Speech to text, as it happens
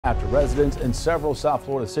After residents in several South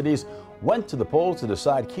Florida cities went to the polls to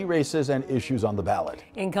decide key races and issues on the ballot.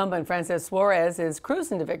 Incumbent Francis Suarez is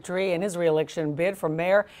cruising to victory in his reelection bid for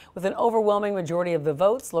mayor with an overwhelming majority of the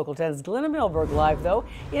votes. Local 10's Glenna Milberg live, though,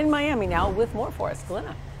 in Miami now with more for us.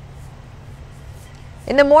 Glenna.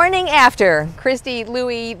 In the morning after, Christy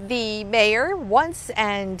Louie, the mayor, once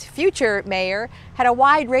and future mayor, had a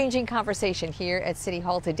wide-ranging conversation here at City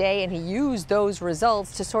Hall today, and he used those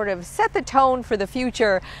results to sort of set the tone for the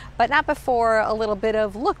future, but not before a little bit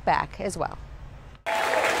of look back as well.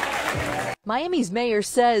 Miami's mayor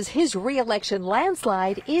says his re-election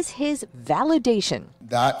landslide is his validation.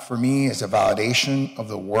 That, for me, is a validation of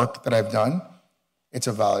the work that I've done. It's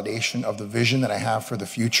a validation of the vision that I have for the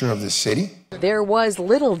future of this city. There was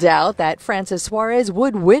little doubt that Francis Suarez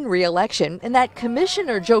would win re-election and that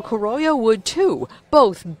Commissioner Joe Carollo would too.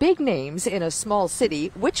 Both big names in a small city,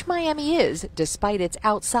 which Miami is, despite its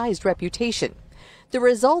outsized reputation. The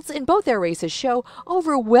results in both their races show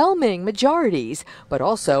overwhelming majorities, but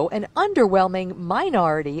also an underwhelming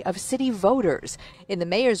minority of city voters. In the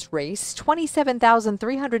mayor's race,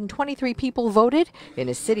 27,323 people voted in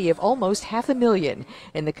a city of almost 500,000.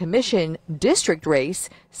 In the commission district race,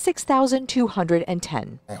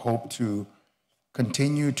 6,210. I hope to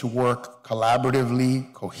continue to work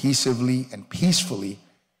collaboratively, cohesively, and peacefully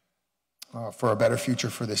for a better future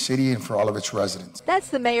for the city and for all of its residents. That's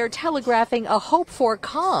the mayor telegraphing a hope for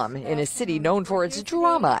calm in a city known for its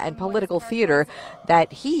drama and political theater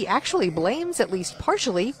that he actually blames, at least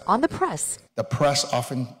partially, on the press. The press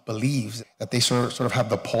often believes that they sort of have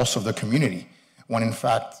the pulse of the community, when in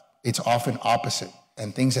fact it's often opposite.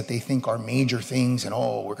 And things that they think are major things, and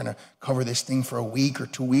oh, we're going to cover this thing for a week or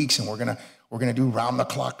 2 weeks, and we're going to do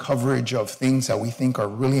round-the-clock coverage of things that we think are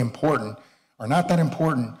really important, are not that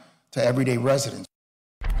important to everyday residents.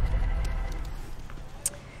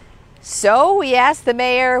 So we asked the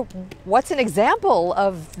mayor, what's an example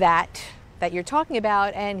of that you're talking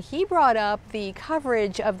about? And he brought up the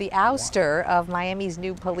coverage of the ouster of Miami's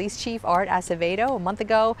new police chief, Art Acevedo, a month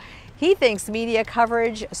ago. He thinks media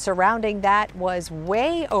coverage surrounding that was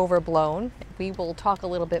way overblown. We will talk a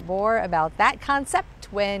little bit more about that concept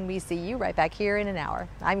when we see you right back here in an hour.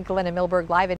 I'm Glenna Milberg, live in